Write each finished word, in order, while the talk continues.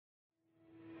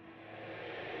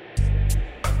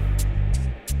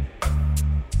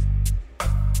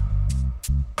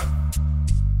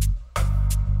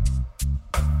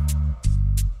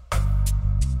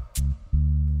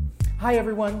Hi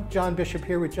everyone, John Bishop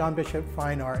here with John Bishop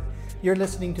Fine Art. You're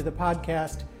listening to the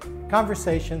podcast,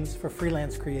 Conversations for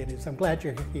Freelance Creatives. I'm glad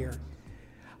you're here.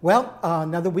 Well,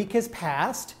 another week has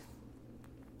passed.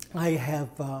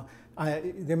 There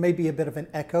may be a bit of an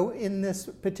echo in this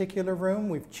particular room.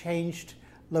 We've changed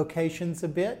locations a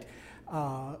bit. We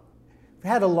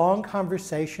had a long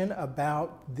conversation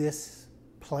about this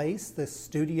place, this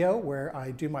studio where I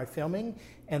do my filming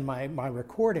and my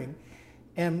recording,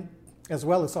 and as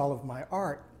well as all of my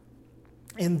art.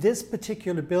 In this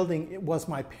particular building, it was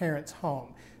my parents'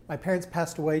 home. My parents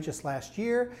passed away just last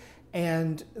year,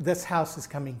 and this house is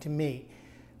coming to me.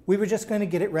 We were just going to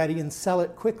get it ready and sell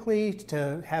it quickly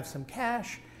to have some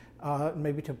cash,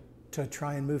 maybe to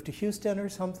try and move to Houston or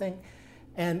something.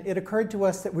 And it occurred to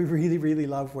us that we really, really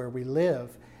love where we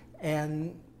live.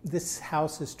 And this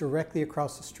house is directly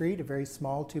across the street, a very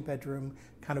small 2-bedroom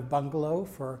kind of bungalow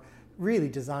really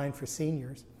designed for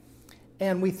seniors.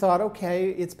 And we thought,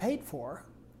 okay, it's paid for.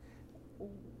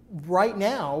 Right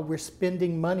now, we're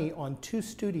spending money on 2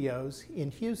 studios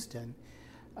in Houston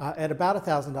at about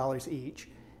 $1,000 each.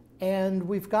 And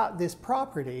we've got this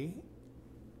property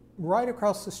right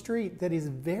across the street that is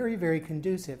very, very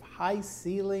conducive. High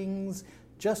ceilings,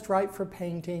 just right for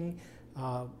painting,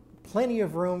 plenty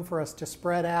of room for us to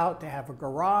spread out, to have a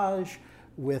garage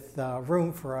with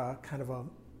room for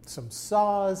some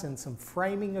saws and some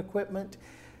framing equipment.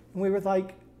 And we were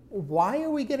like, why are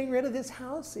we getting rid of this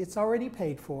house? It's already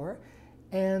paid for.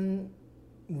 And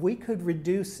we could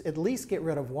at least get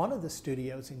rid of one of the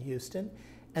studios in Houston,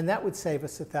 and that would save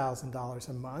us $1,000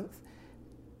 a month.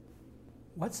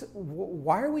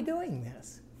 Why are we doing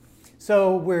this?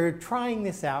 So we're trying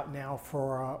this out now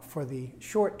for the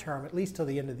short term, at least till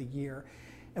the end of the year.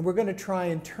 And we're going to try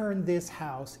and turn this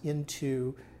house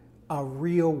into a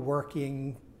real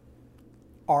working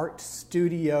art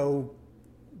studio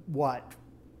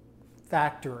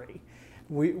factory.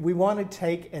 We want to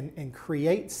take and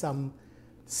create some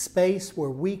space where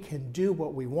we can do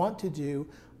what we want to do,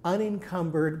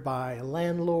 unencumbered by a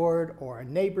landlord or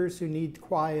neighbors who need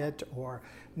quiet or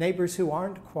neighbors who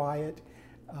aren't quiet,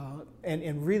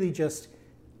 and really just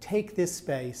take this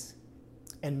space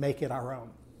and make it our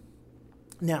own.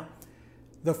 Now,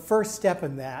 the first step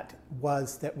in that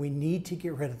was that we need to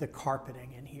get rid of the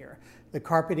carpeting in here. The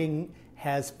carpeting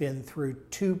has been through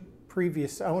 2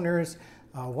 previous owners,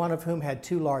 one of whom had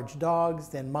 2 large dogs.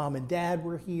 Then Mom and Dad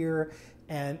were here,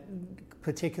 and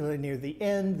particularly near the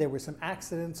end, there were some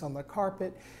accidents on the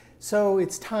carpet. So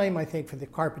it's time, I think, for the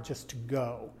carpet just to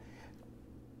go.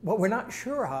 What we're not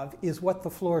sure of is what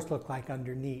the floors look like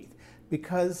underneath,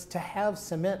 because to have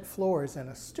cement floors in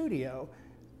a studio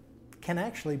can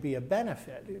actually be a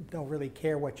benefit. You don't really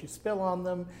care what you spill on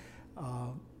them.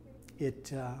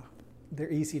 They're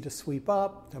easy to sweep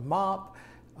up, to mop,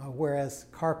 whereas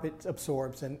carpet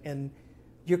absorbs, and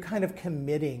you're kind of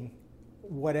committing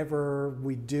whatever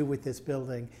we do with this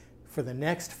building for the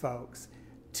next folks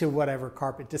to whatever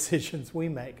carpet decisions we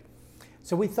make.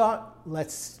 So we thought,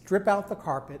 let's strip out the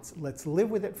carpets, let's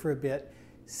live with it for a bit,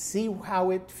 see how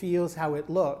it feels, how it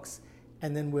looks,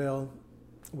 and then we'll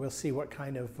see what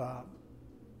kind of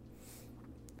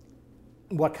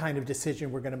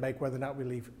decision we're going to make, whether or not we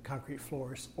leave concrete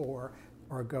floors or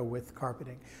go with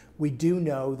carpeting. We do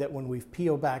know that when we've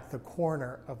peeled back the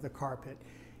corner of the carpet,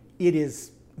 it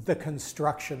is the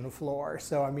construction floor.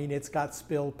 So, I mean, it's got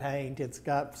spilled paint, it's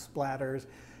got splatters,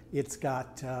 it's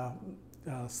got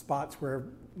spots where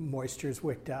moisture's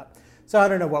wicked up. So I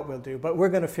don't know what we'll do, but we're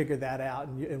going to figure that out,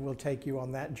 and we'll take you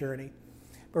on that journey.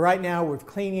 But right now, we're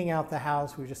cleaning out the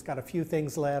house. We've just got a few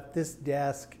things left, this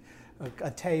desk,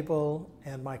 a table,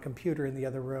 and my computer in the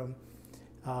other room.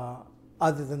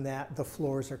 Other than that, the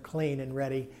floors are clean and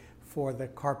ready for the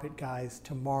carpet guys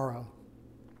tomorrow.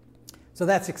 So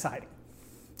that's exciting.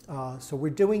 So we're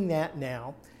doing that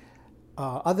now.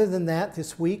 Other than that,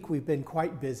 this week we've been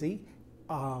quite busy.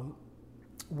 I've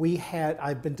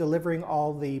been delivering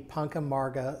all the Panca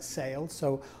Marga sales.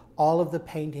 So all of the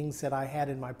paintings that I had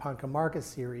in my Panca Marga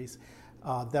series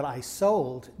that I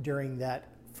sold during that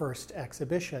first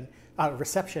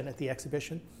reception at the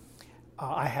exhibition,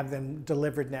 I have them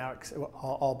delivered now,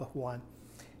 all but one.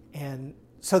 And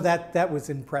so that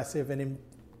was impressive. And,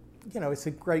 it's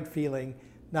a great feeling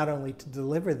not only to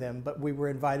deliver them, but we were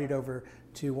invited over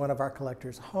to one of our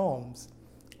collectors' homes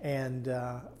and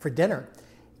for dinner.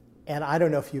 And I don't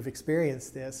know if you've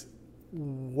experienced this,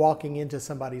 walking into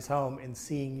somebody's home and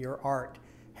seeing your art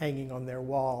hanging on their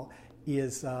wall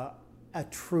is a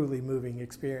truly moving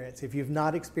experience. If you've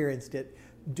not experienced it,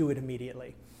 do it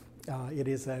immediately. It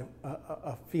is a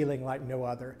feeling like no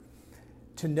other.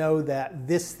 To know that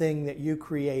this thing that you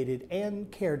created and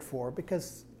cared for,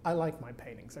 because I like my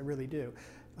paintings, I really do.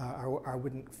 I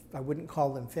wouldn't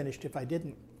call them finished if I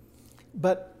didn't.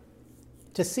 But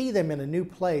to see them in a new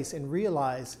place and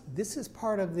realize this is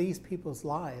part of these people's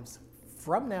lives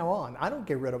from now on. I don't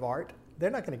get rid of art. They're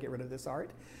not going to get rid of this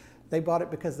art. They bought it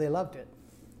because they loved it.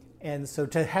 And so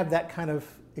to have that kind of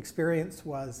experience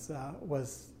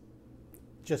was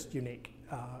just unique.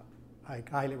 I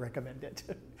highly recommend it.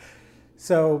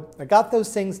 So I got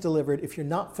those things delivered. If you're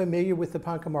not familiar with the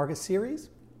Pancamarga series,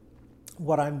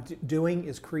 what I'm doing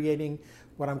is creating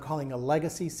what I'm calling a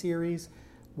legacy series,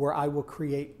 where I will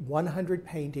create 100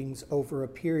 paintings over a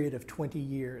period of 20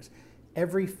 years.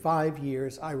 Every 5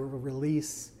 years, I will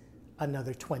release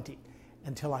another 20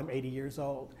 until I'm 80 years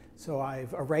old. So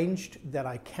I've arranged that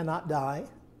I cannot die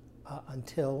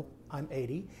until I'm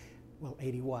 80. Well,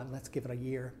 81, let's give it a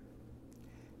year.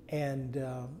 And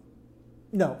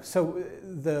they're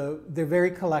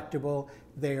very collectible.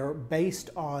 They're based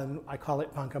on, I call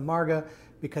it Pancamarga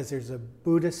because there's a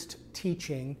Buddhist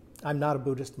teaching. I'm not a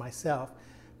Buddhist myself,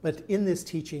 but in this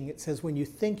teaching it says when you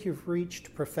think you've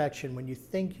reached perfection, when you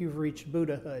think you've reached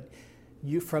Buddhahood,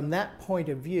 from that point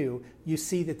of view, you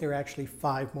see that there are actually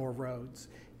 5 more roads.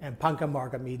 And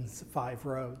Pancamarga means 5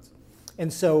 roads.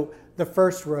 And so the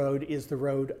first road is the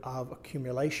road of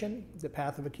accumulation, the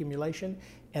path of accumulation,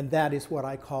 and that is what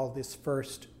I call this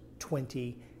first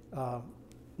 20,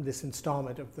 this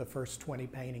installment of the first 20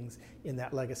 paintings in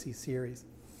that legacy series.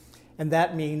 And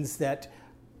that means that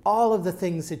all of the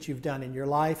things that you've done in your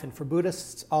life, and for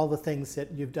Buddhists, all the things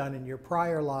that you've done in your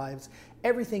prior lives,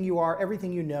 everything you are,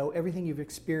 everything you know, everything you've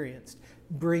experienced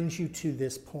brings you to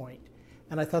this point.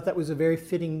 And I thought that was a very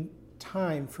fitting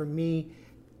time for me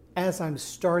as I'm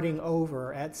starting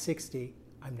over at 60.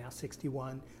 I'm now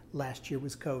 61. Last year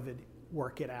was COVID.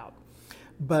 Work it out.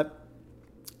 But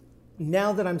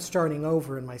now that I'm starting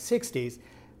over in my 60s,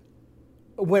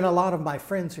 when a lot of my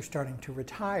friends are starting to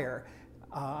retire,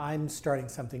 I'm starting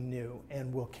something new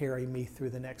and will carry me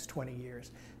through the next 20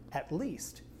 years at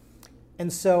least.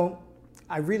 And so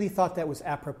I really thought that was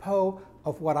apropos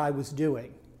of what I was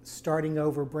doing. Starting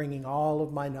over, bringing all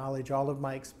of my knowledge, all of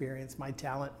my experience, my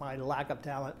talent, my lack of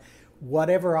talent,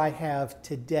 whatever I have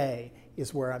today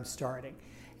is where I'm starting.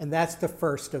 And that's the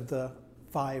first of the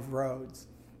 5 roads.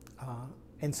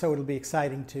 And so it'll be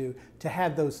exciting to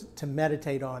have those to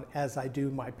meditate on as I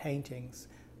do my paintings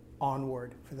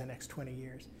onward for the next 20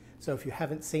 years. So if you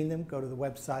haven't seen them, go to the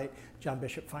website,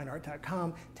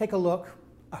 johnbishopfineart.com. Take a look.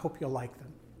 I hope you'll like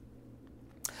them.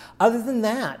 Other than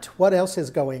that, what else is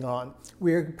going on?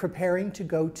 We're preparing to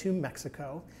go to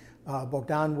Mexico.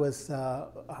 Bogdan was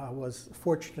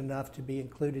fortunate enough to be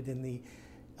included in the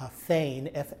FAIN,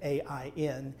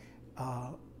 F-A-I-N,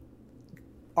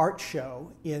 art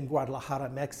show in Guadalajara,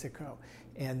 Mexico.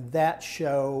 And that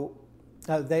show,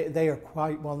 they are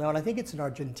quite well known. I think it's an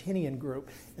Argentinian group,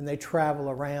 and they travel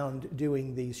around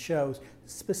doing these shows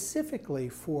specifically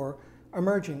for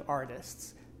emerging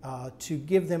artists to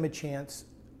give them a chance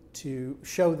to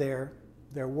show their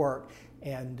work,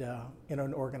 and in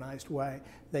an organized way.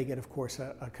 They get, of course,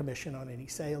 a commission on any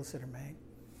sales that are made.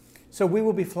 So we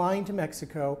will be flying to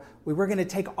Mexico. We were going to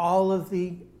take all of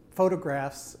the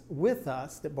photographs with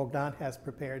us that Bogdan has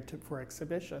prepared for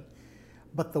exhibition,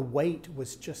 but the weight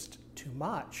was just too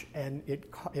much, and it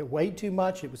weighed too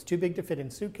much. It was too big to fit in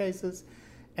suitcases,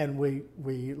 and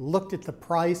we looked at the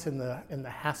price and the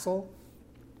hassle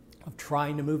of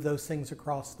trying to move those things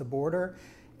across the border.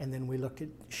 And then we looked at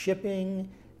shipping,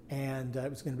 and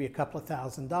it was going to be a couple of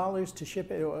 $1,000s to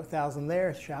ship it, $1,000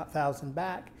 there, $1,000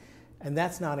 back, and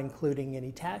that's not including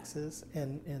any taxes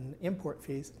and import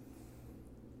fees.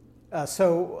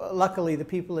 So luckily, the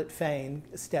people at FAIN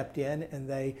stepped in, and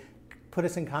they put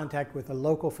us in contact with a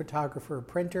local photographer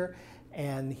printer,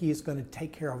 and he's going to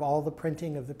take care of all the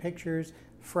printing of the pictures,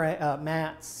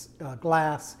 mats,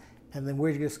 glass, and then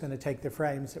we're just going to take the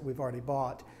frames that we've already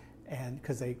bought, and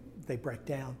because they break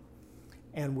down,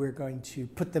 and we're going to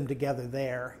put them together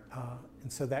there,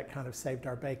 and so that kind of saved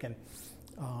our bacon.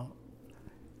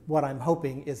 What I'm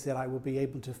hoping is that I will be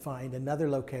able to find another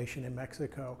location in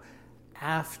Mexico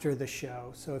after the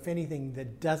show, so if anything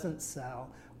that doesn't sell,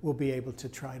 we'll be able to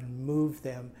try and move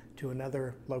them to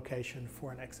another location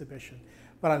for an exhibition.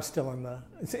 But I'm still in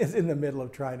the middle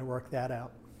of trying to work that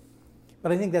out.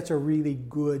 But I think that's a really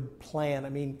good plan. I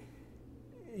mean,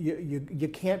 you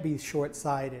can't be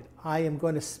short-sighted. I am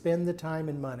going to spend the time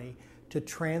and money to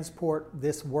transport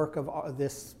this work of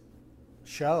this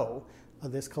show,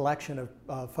 this collection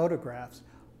of photographs,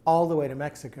 all the way to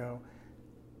Mexico.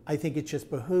 I think it just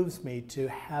behooves me to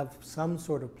have some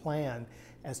sort of plan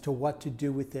as to what to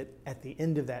do with it at the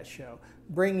end of that show.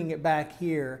 Bringing it back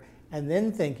here and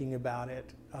then thinking about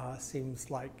it seems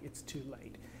like it's too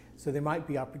late. So there might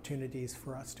be opportunities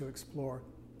for us to explore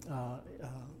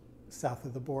south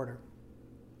of the border.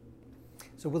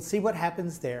 So we'll see what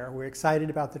happens there. We're excited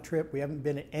about the trip. We haven't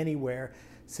been anywhere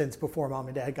since before Mom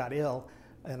and Dad got ill,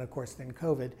 and of course then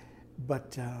COVID.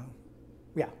 But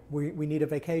yeah, we need a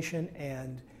vacation,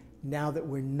 and now that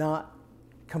we're not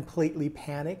completely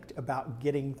panicked about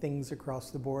getting things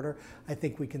across the border, I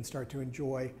think we can start to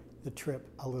enjoy the trip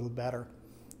a little better.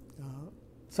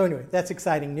 So anyway, that's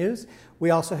exciting news.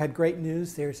 We also had great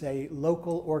news. There's a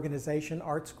local organization,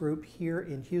 arts group here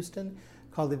in Houston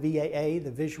called the VAA,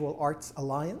 the Visual Arts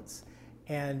Alliance.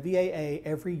 And VAA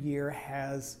every year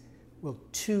has, well,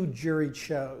 2 juried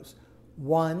shows.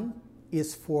 One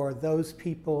is for those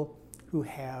people who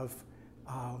have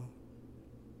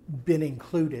been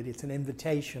included. It's an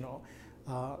invitational.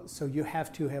 So you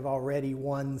have to have already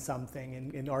won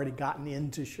something and already gotten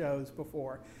into shows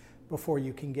before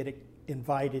you can get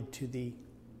invited to the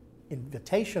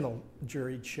invitational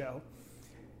juried show.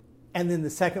 And then the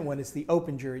second one is the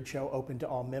open juried show, open to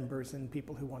all members and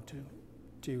people who want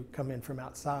to come in from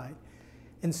outside.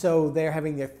 And so they're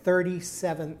having their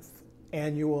 37th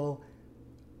annual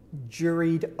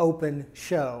juried open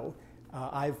show.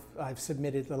 I've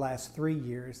submitted the last 3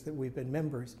 years that we've been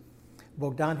members.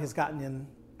 Bogdan has gotten in,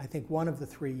 I think, one of the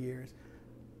 3 years.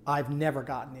 I've never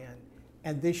gotten in.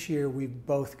 And this year we've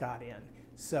both got in.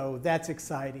 So that's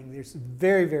exciting. They're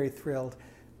very, very thrilled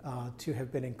to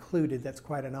have been included. That's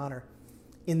quite an honor.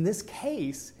 In this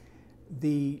case,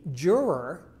 the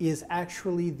juror is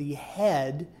actually the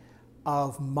head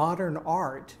of modern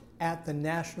art at the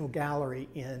National Gallery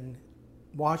in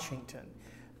Washington,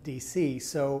 D.C.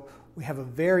 So we have a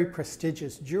very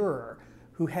prestigious juror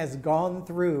who has gone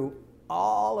through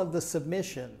all of the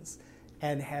submissions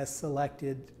and has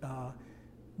selected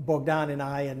Bogdan and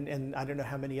I and I don't know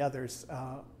how many others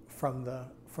from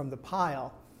the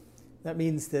pile. That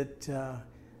means that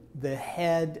the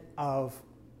head of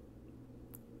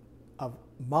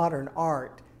modern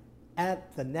art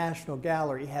at the National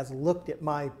Gallery has looked at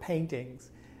my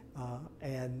paintings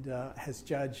and has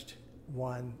judged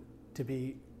one to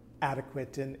be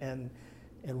adequate and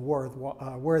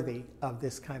worthy of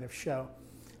this kind of show.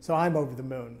 So I'm over the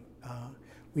moon.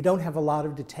 We don't have a lot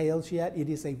of details yet. It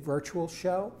is a virtual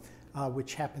show,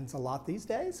 which happens a lot these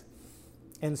days.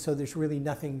 And so there's really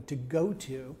nothing to go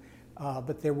to,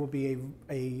 but there will be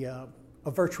a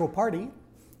virtual party,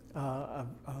 a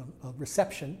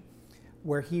reception,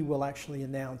 where he will actually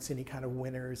announce any kind of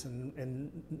winners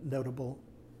and notable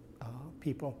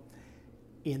people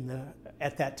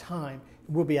at that time.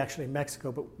 We'll be actually in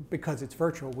Mexico, but because it's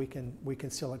virtual, we can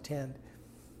still attend.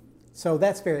 So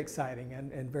that's very exciting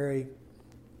and very,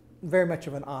 very much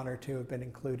of an honor to have been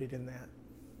included in that.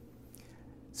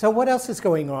 So what else is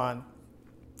going on?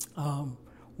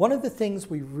 One of the things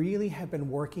we really have been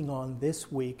working on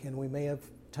this week, and we may have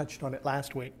touched on it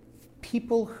last week,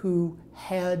 people who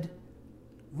had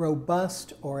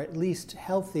robust or at least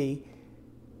healthy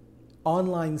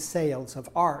online sales of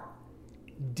art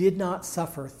did not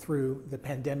suffer through the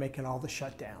pandemic and all the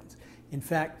shutdowns. In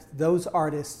fact, those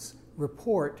artists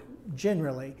report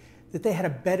generally that they had a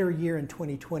better year in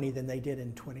 2020 than they did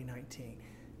in 2019.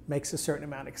 Makes a certain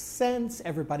amount of sense.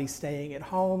 Everybody's staying at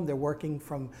home. They're working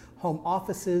from home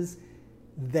offices.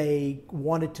 They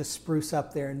wanted to spruce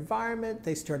up their environment.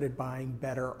 They started buying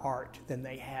better art than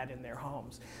they had in their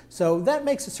homes. So that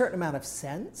makes a certain amount of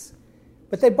sense.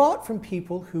 But they bought from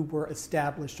people who were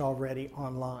established already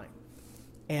online.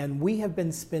 And we have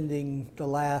been spending the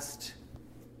last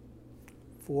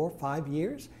 4 or 5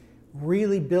 years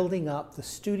really building up the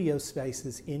studio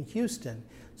spaces in Houston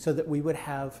so that we would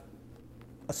have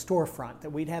a storefront, that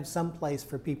we'd have some place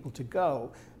for people to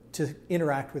go to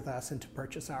interact with us and to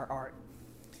purchase our art.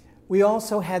 We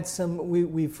also had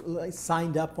we've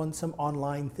signed up on some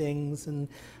online things and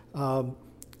now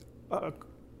I'm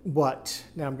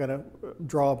going to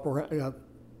draw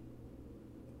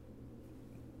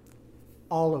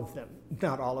all of them,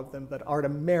 not all of them, but Art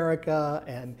America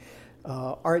and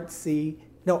Artsy.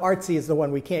 No, Artsy is the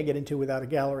one we can't get into without a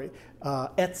gallery.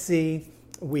 Etsy,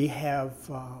 we have,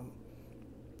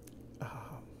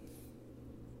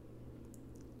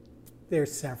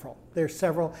 there's several.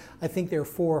 I think there are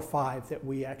 4 or 5 that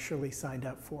we actually signed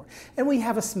up for. And we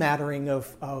have a smattering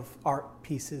of art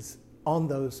pieces on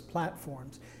those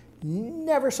platforms.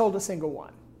 Never sold a single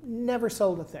one. Never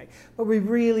sold a thing. But we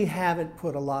really haven't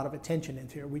put a lot of attention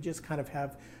into it. We just kind of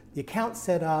have the account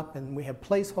set up and we have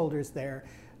placeholders there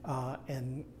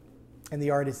and the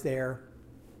art is there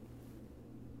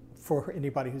for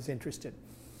anybody who's interested.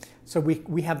 So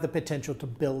we have the potential to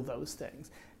build those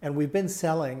things. And we've been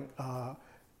selling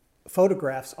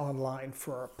photographs online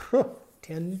for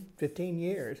 10, 15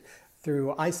 years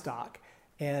through iStock.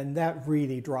 And that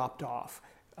really dropped off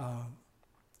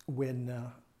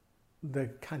when the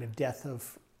kind of death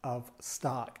of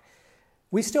stock.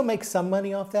 We still make some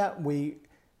money off that. We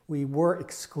were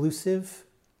exclusive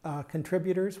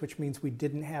contributors, which means we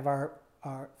didn't have our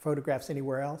photographs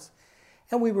anywhere else.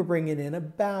 And we were bringing in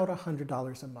about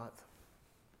 $100 a month.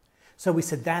 So we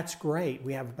said, that's great.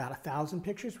 We have about 1,000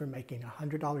 pictures. We're making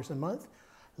 $100 a month.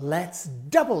 Let's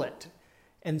double it.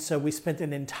 And so we spent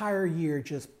an entire year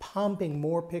just pumping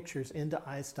more pictures into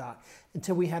iStock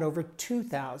until we had over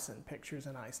 2,000 pictures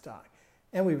in iStock.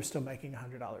 And we were still making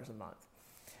 $100 a month.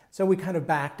 So we kind of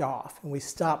backed off and we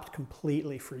stopped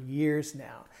completely for years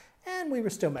now. And we were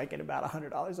still making about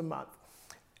 $100 a month.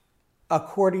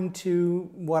 According to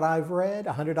what I've read,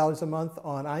 $100 a month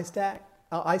on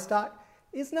iStock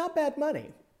is not bad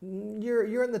money.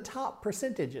 You're in the top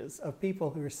percentages of people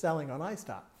who are selling on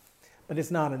iStock, but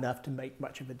it's not enough to make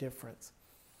much of a difference.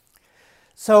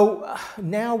 So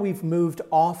now we've moved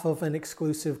off of an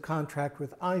exclusive contract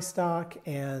with iStock,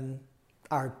 and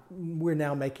we're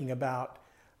now making about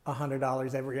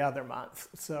 $100 every other month.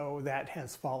 So that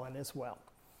has fallen as well.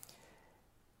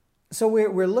 So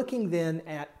we're looking then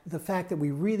at the fact that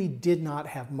we really did not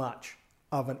have much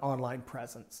of an online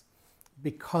presence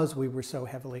because we were so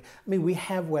heavily, we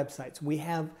have websites, we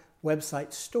have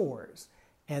website stores,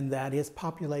 and that is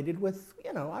populated with,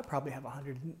 I probably have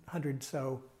 100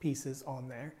 so pieces on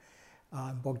there.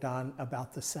 Bogdan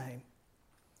about the same.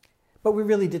 But we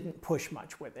really didn't push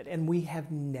much with it, and we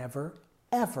have never,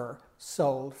 ever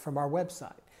sold from our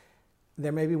website.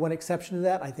 There may be one exception to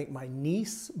that. I think my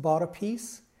niece bought a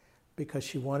piece because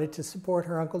she wanted to support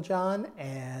her Uncle John,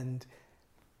 and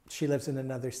she lives in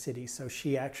another city, so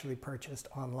she actually purchased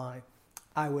online.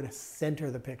 I would have sent her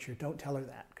the picture. Don't tell her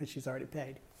that because she's already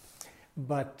paid.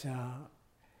 But,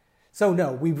 so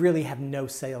no, we really have no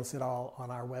sales at all on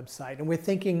our website. And we're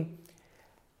thinking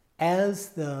as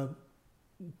the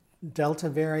Delta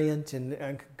variant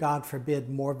and God forbid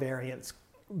more variants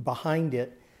behind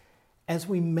it, as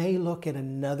we may look at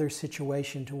another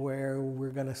situation to where we're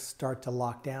going to start to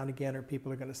lock down again or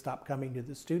people are going to stop coming to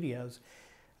the studios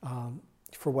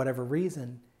for whatever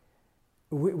reason,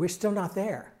 we're still not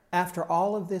there. After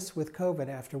all of this with COVID,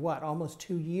 after what, almost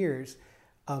 2 years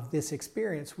of this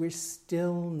experience, we're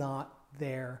still not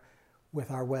there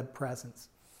with our web presence.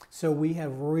 So we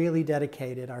have really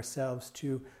dedicated ourselves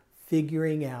to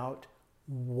figuring out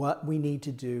what we need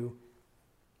to do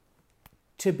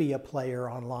to be a player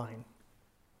online.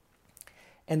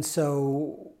 And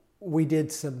so we did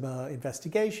some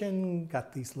investigation,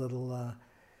 got these little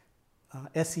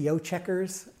SEO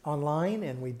checkers online,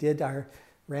 and we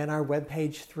ran our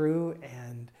webpage through,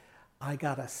 and I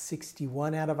got a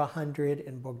 61 out of 100,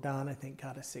 and Bogdan, I think,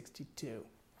 got a 62.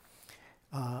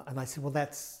 And I said, well,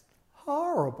 that's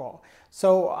horrible.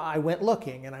 So I went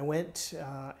looking, and I went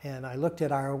and I looked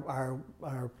at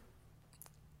our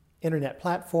internet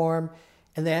platform,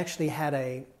 and they actually had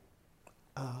a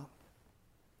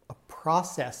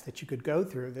process that you could go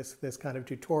through, this kind of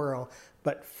tutorial,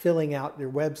 but filling out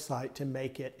your website to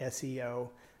make it SEO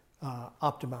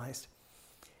optimized.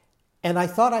 And I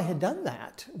thought I had done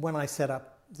that when I set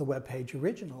up the web page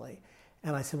originally.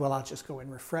 And I said, well, I'll just go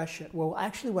and refresh it. Well,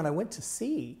 actually, when I went to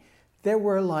see, there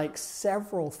were like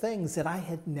several things that I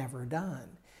had never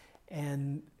done.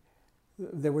 And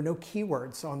there were no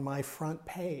keywords on my front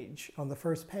page, on the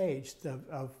first page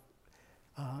of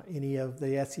any of the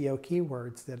SEO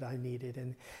keywords that I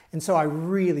needed. And so I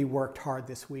really worked hard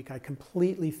this week. I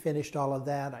completely finished all of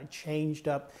that. I changed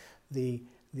up the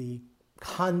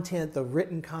content, the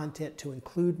written content, to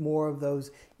include more of those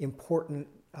important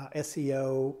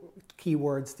SEO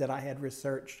keywords that I had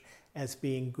researched as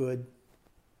being good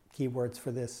keywords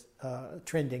for this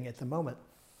trending at the moment.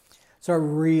 So I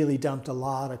really dumped a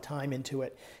lot of time into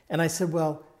it. And I said,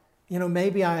 well,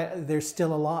 maybe there's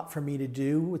still a lot for me to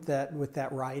do with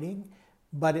that writing,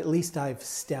 but at least I've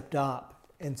stepped up.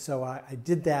 And so I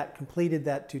did that, completed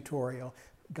that tutorial,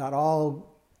 got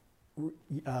all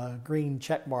green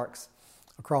check marks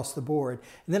across the board.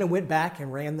 And then I went back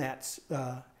and ran that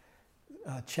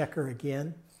checker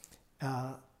again,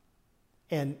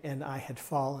 and I had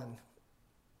fallen.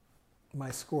 My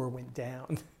score went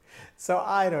down. So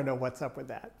I don't know what's up with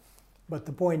that. But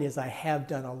the point is I have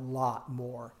done a lot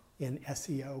more in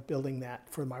SEO, building that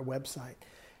for my website.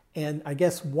 And I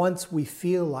guess once we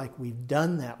feel like we've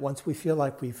done that, once we feel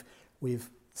like we've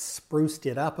spruced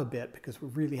it up a bit because we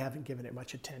really haven't given it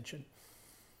much attention,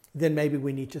 then maybe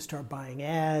we need to start buying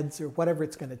ads or whatever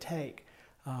it's going to take.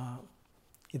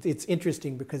 It's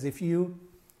interesting because if you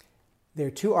There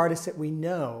are two artists that we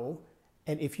know,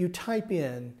 and if you type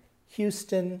in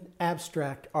Houston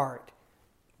abstract art,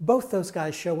 both those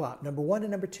guys show up, number one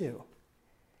and number two.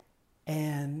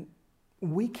 And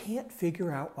we can't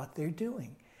figure out what they're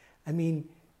doing. I mean,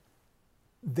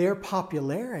 their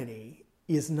popularity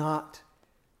is not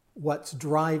what's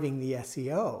driving the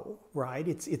SEO, right?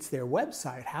 It's their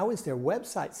website. How is their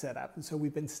website set up? And so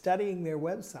we've been studying their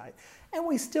website, and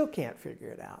we still can't figure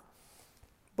it out.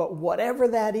 But whatever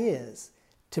that is,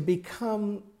 to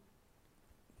become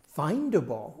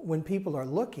findable when people are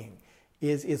looking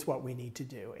is what we need to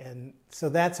do. And so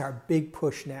that's our big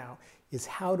push now, is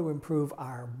how to improve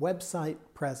our website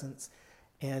presence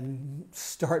and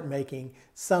start making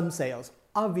some sales.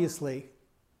 Obviously,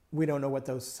 we don't know what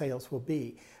those sales will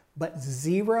be, but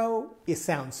zero, it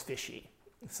sounds fishy.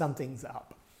 Something's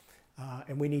up.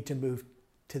 And we need to move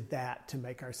to that to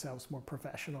make ourselves more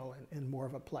professional and more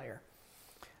of a player.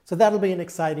 So that'll be an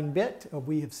exciting bit.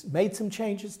 We have made some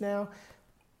changes now.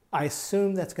 I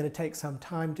assume that's going to take some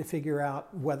time to figure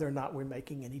out whether or not we're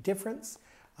making any difference.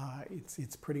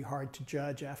 It's pretty hard to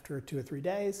judge after 2 or 3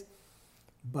 days,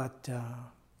 but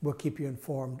we'll keep you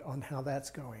informed on how that's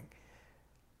going.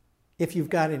 If you've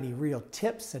got any real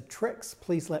tips and tricks,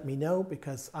 please let me know,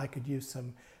 because I could use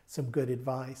some good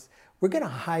advice. We're going to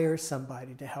hire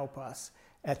somebody to help us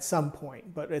at some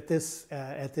point, but at this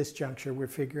juncture, we're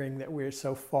figuring that we're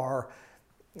so far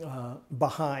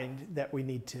behind that we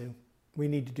need to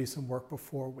do some work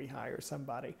before we hire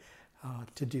somebody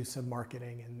to do some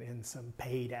marketing and some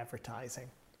paid advertising.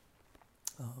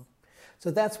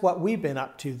 So that's what we've been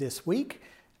up to this week.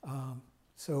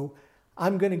 So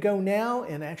I'm going to go now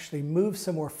and actually move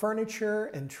some more furniture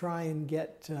and try and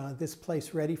get this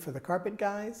place ready for the carpet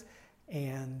guys.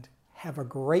 And have a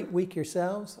great week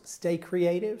yourselves. Stay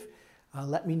creative.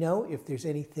 Let me know if there's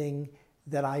anything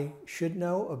that I should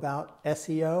know about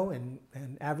SEO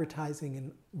and advertising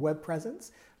and web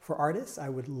presence for artists. I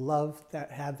would love to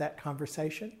have that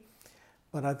conversation.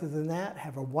 But other than that,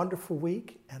 have a wonderful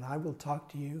week, and I will talk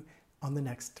to you on the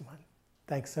next one.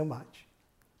 Thanks so much.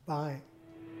 Bye.